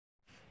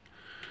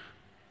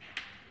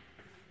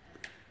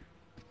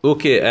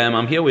Okay,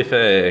 I'm here with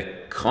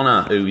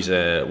Connor, who's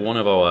one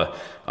of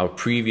our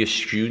previous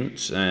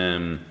students.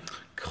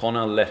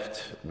 Connor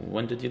left.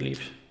 When did you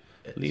leave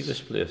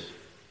this place?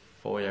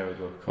 4 years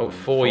ago. About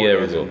 4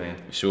 years ago. May.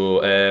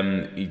 So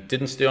he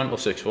didn't stay on till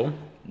sixth form.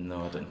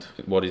 No, I didn't.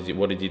 What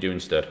did you do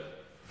instead?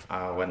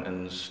 I went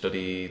and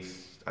studied.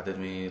 I did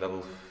my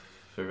level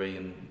 3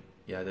 and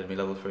I did my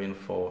level 3 and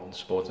 4 in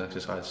sports and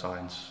exercise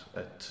science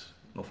at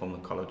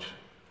Northumberland College.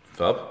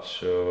 Fab.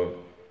 So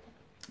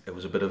it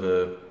was a bit of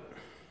a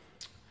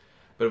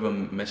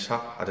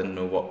mishap. I didn't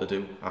know what to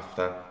do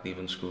after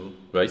leaving school.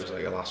 Right. It was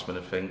like a last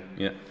minute thing.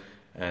 Yeah.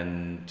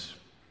 And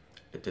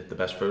it did the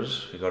best for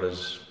us. It got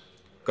us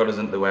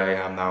into where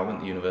I am now,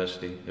 into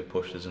university. It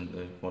pushed us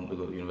into wanting to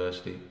go to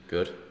university.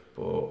 Good.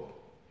 But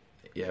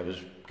yeah, it was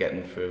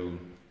getting through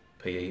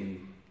PE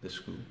in the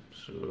school.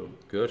 So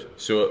good.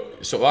 So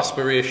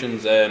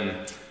aspirations.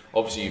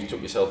 Obviously, you've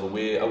took yourself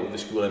away out of the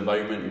school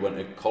environment. You went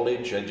to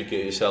college,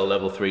 educated yourself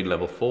level 3,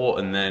 level 4,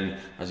 and then,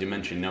 as you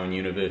mentioned, now in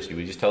university.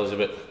 Will you just tell us a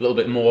little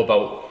bit more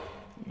about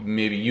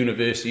maybe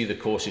university, the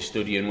course you're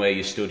studying, where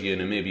you're studying,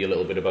 and maybe a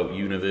little bit about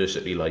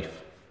university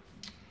life?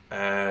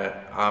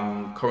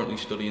 I'm currently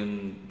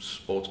studying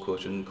sports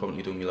coaching.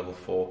 Currently doing my level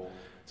 4.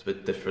 It's a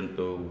bit different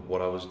to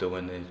what I was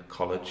doing in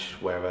college,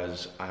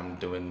 whereas I'm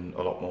doing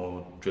a lot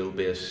more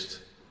drill-based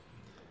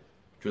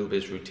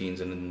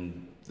routines, and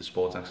in the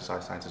sports and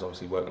exercise sciences,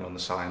 obviously working on the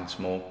science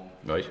more.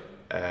 Right.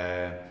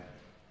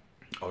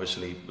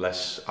 Obviously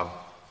less. I've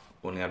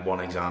only had one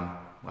exam.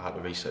 I had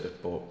to reset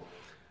it, but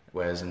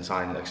whereas in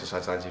science,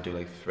 exercise science, you do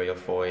like 3 or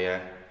 4 a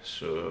year.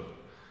 So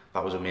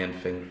that was a main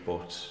thing.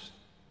 But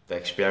the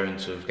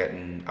experience of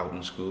getting out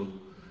in school,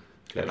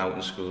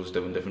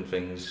 doing different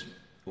things,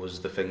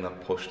 was the thing that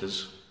pushed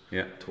us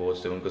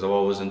towards doing. Because I've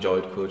always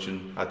enjoyed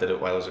coaching. I did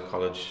it while I was at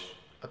college.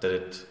 I did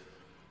it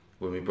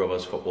with my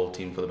brother's football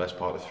team for the best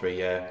part of 3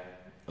 years,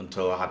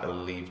 until I had to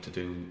leave to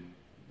do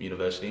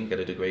university and get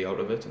a degree out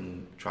of it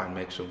and try and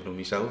make something of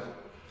myself.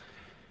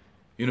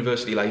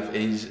 University life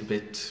is a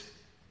bit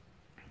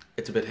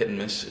hit and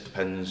miss. It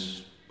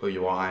depends who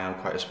you are. I am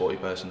quite a sporty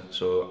person,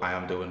 so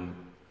I'm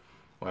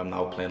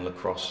now playing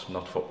lacrosse,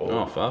 not football.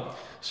 Oh, fab.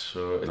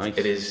 So nice.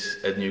 It is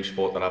a new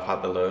sport that I've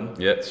had to learn.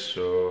 Yeah.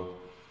 So,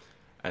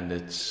 and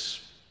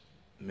it's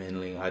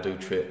mainly, I do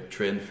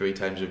train 3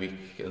 times a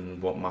week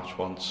and match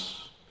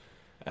once,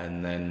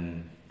 and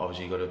then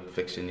obviously you got to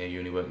fix in your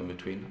uni work in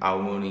between.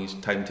 I'm only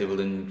timetabled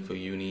in for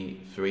uni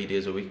 3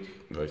 days a week.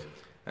 Right.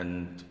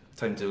 And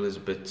timetable is a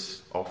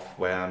bit off,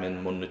 where I'm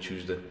in Monday,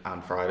 Tuesday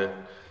and Friday.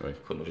 Right.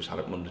 Couldn't have just had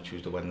it Monday,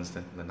 Tuesday, Wednesday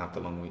and then have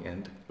the long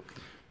weekend.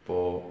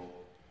 But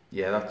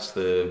yeah, that's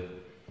the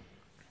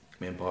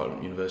main part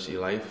of university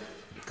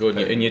life. Good.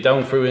 And you're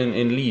down through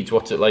in Leeds.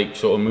 What's it like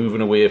sort of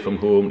moving away from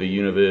home to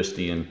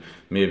university, and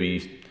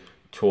maybe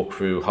talk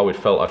through how it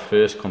felt at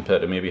first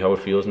compared to maybe how it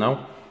feels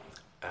now?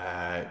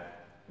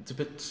 It's a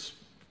bit.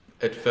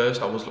 At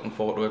first, I was looking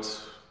forward to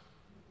it.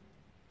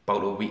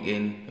 About a week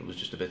in, it was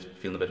just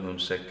feeling a bit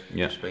homesick.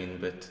 Yeah. Just being a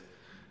bit,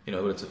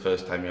 it's the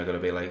first time you're going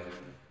to be like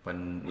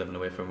when living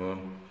away from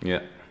home.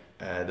 Yeah.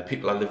 The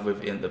people I live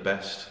with ain't the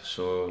best,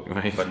 so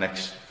right. for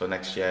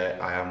next year,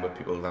 I am with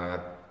people that I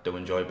do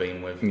enjoy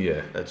being with.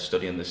 Yeah. That's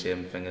studying the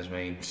same thing as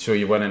me. So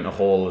you went into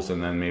halls,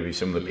 and then maybe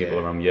some of the people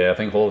around. Yeah, I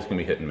think halls can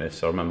be hit and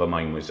miss. I remember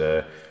mine was.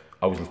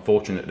 I was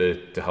fortunate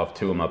to have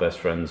 2 of my best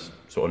friends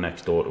sort of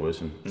next door to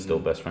us, and still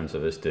best friends to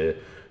this day.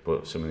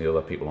 But some of the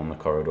other people on the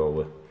corridor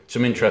were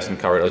some interesting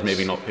characters,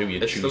 maybe not who you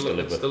choose to live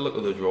with. It's the look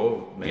of the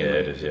draw, mainly. Yeah,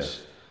 it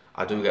is,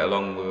 I do get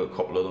along with a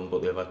couple of them,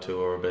 but the other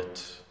 2 are a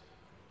bit.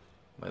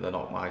 Well, they're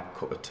not my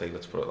cup of tea,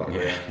 let's put it that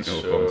way.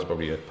 No problem. It's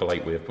probably a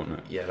polite way of putting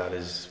it. Yeah, that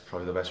is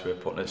probably the best way of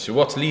putting it. So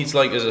what's Leeds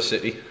like as a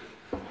city?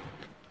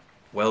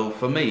 Well,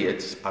 for me,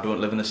 I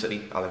don't live in a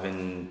city. I live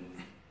in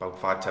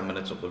about 5-10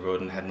 minutes up the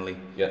road in Headingley.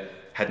 Yeah.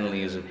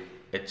 Headingley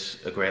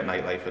it's a great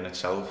nightlife in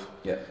itself.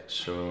 Yeah.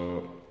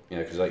 So yeah,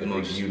 because like a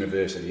big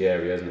university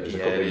area, isn't it? There's a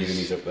couple of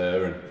unis up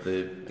there, and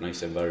a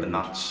nice environment.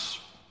 And that's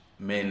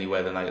mainly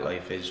where the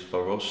nightlife is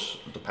for us,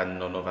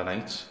 depending on other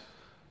nights.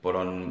 But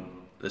on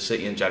the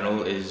city in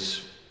general,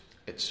 it's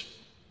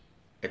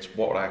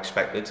what I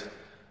expected.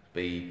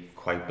 Be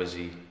quite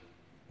busy.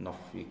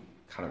 You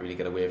can't really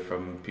get away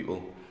from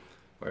people.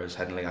 Whereas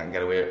Headingley, I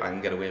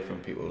can get away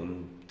from people,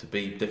 and to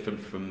be different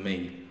from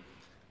me,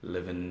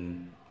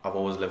 I've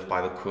always lived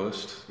by the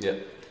coast. Yeah.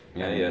 I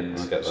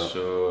get that.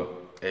 So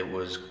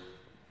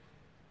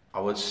I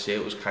would say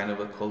it was kind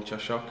of a culture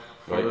shock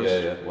for us.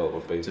 Yeah. Well, it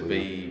would be to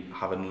be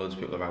having loads of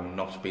people around,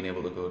 not being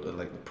able to go to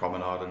like the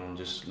promenade and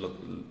just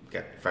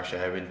get fresh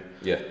air in.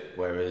 Yeah.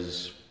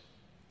 Whereas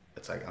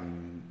it's like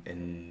I'm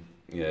in.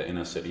 Yeah,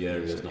 inner city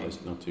area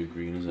is not too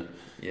green, is it?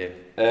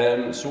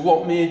 Yeah. So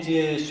what made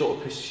you sort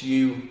of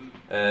pursue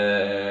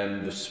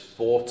the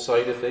sports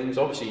side of things?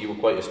 Obviously, you were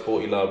quite a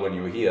sporty lad when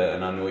you were here,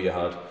 and I know you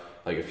had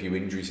like a few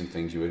injuries and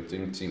things. You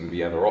didn't seem to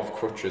be ever off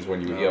crutches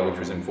when you were here, which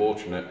was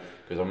unfortunate,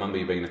 because I remember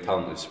you being a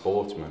talented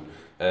sportsman.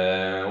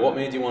 What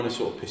made you want to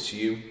sort of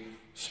pursue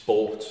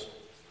sport?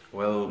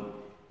 Well,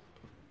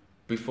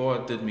 before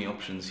I did my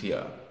options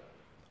here,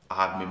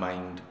 I had my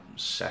mind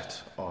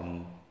set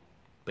on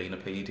being a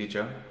PE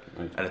teacher,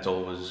 Right.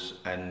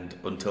 and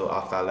until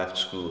after I left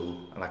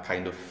school and I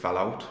kind of fell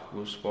out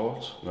with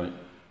sports. Right.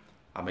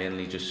 I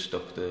mainly just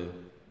stuck to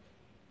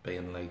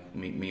being like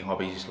me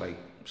hobbies, like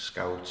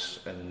scouts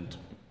and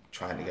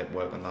trying to get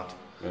work on that.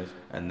 Right.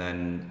 And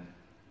then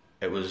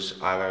it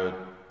was either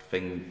a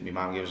thing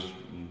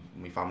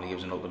my family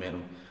gives an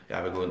ultimatum: you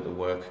either go into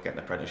work, get an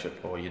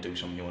apprenticeship, or you do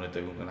something you want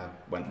to do. And I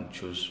went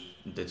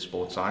and did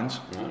sports science.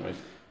 Oh, right.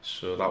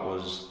 So that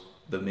was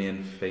the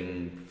main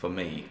thing for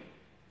me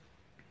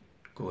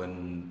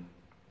going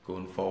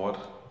forward,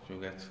 if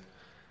you get.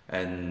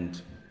 And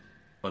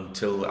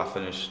until I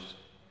finished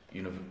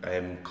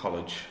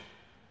college,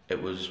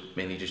 it was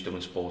mainly just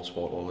doing sport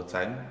all the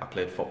time. I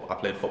played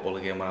football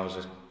again when I was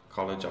at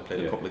college. I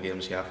played a couple of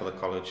games here for the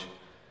college,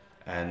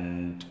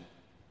 and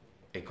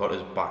it got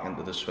us back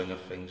into the swing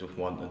of things of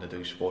wanting to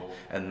do sport.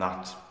 And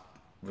that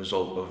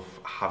result of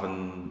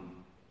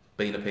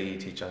being a PE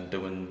teacher and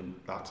doing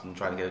that and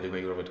trying to get a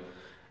degree with it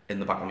in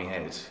the back of my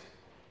head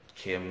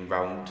came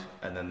round,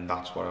 and then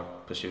that's what I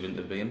pursued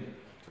into being.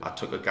 I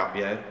took a gap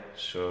year,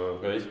 so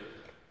Right.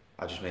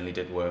 I just mainly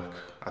did work.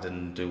 I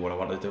didn't do what I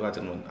wanted to do.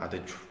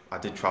 I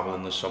did travel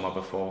in the summer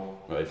before,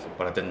 Right.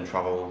 but I didn't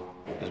travel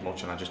as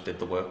much, and I just did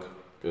the work.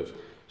 Good.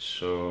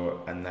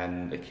 So, and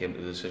then it came to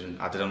the decision.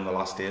 I did it on the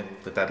last day.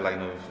 The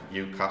deadline of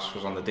UCAS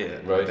was on the day.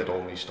 Right. I did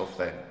all my stuff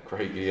then.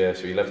 Great. Yeah.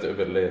 So you left it a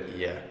bit late.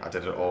 Yeah, I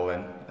did it all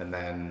then, and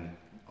then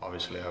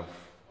obviously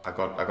I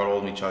got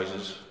all my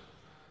choices,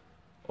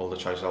 all the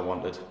choices I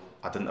wanted.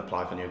 I didn't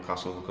apply for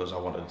Newcastle because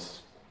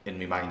in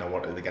my mind I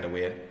wanted to get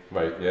away.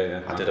 Right. Yeah.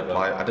 Yeah. I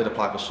did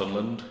apply for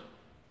Sunderland,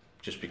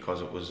 just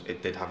because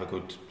it did have a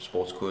good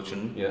sports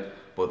coaching. Yeah.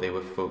 But they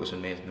were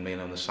focusing mainly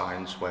on the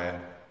science. Where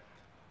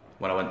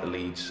when I went to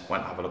Leeds,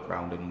 went to have a look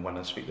around, and when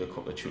I speak to a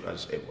couple of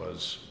tutors, it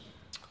was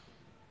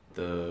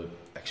the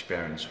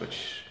experience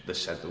which they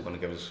said they were going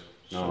to give us.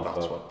 So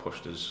that's what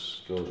pushed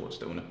us towards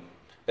doing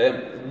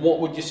it. What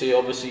would you say?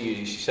 Obviously,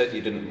 you said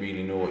you didn't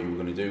really know what you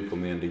were going to do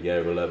come the end of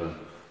year 11.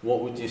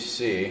 What would you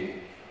say,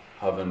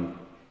 having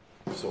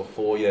sort of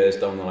 4 years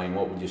down the line,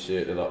 what would you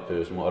say to that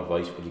person? What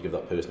advice would you give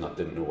that person that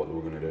didn't know what they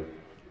were going to do?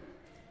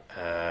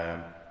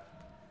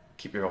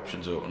 Keep your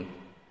options open.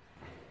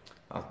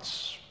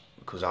 That's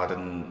because I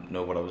didn't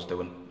know what I was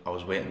doing. I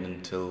was waiting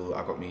until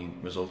I got my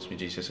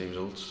GCSE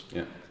results.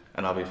 Yeah.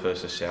 And I'll be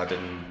first to say I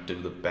didn't do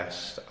the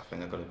best. I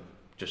think I got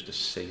just a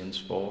C in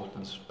sport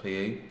and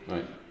PE,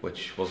 right,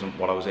 which wasn't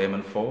what I was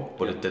aiming for,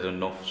 but it did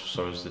enough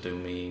so as to do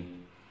me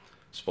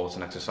sports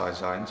and exercise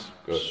science.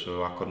 Good.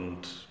 So I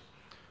couldn't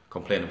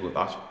complain about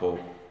that. But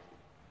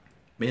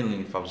mainly,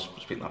 if I was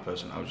speaking to that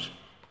person, I would just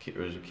keep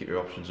your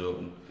options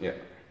open. Yeah.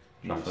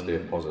 Nothing. Stay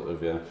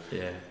positive. Yeah.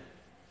 Yeah.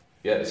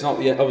 Yeah. It's not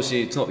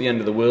obviously it's not the end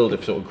of the world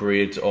if sort of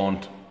grades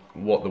aren't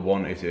what they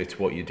want. It's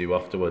what you do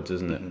afterwards,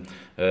 isn't it?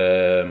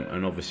 Mm-hmm.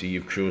 And obviously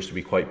you've chose to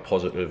be quite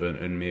positive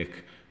and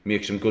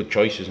make some good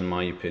choices, in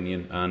my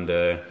opinion. And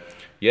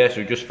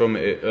so just from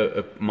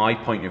my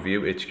point of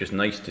view, it's just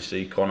nice to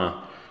see Connor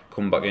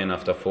come back in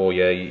after 4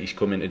 years. He's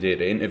come in today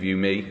to interview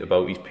me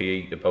about his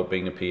PE, about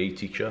being a PE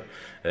teacher.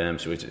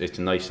 So it's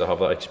nice to have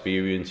that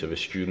experience of a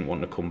student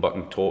wanting to come back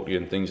and talk to you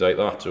and things like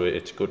that. So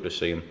it's good to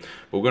see him.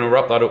 But we're going to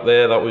wrap that up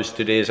there. That was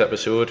today's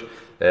episode.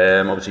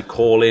 Obviously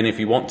call in if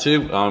you want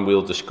to, and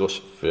we'll discuss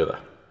further.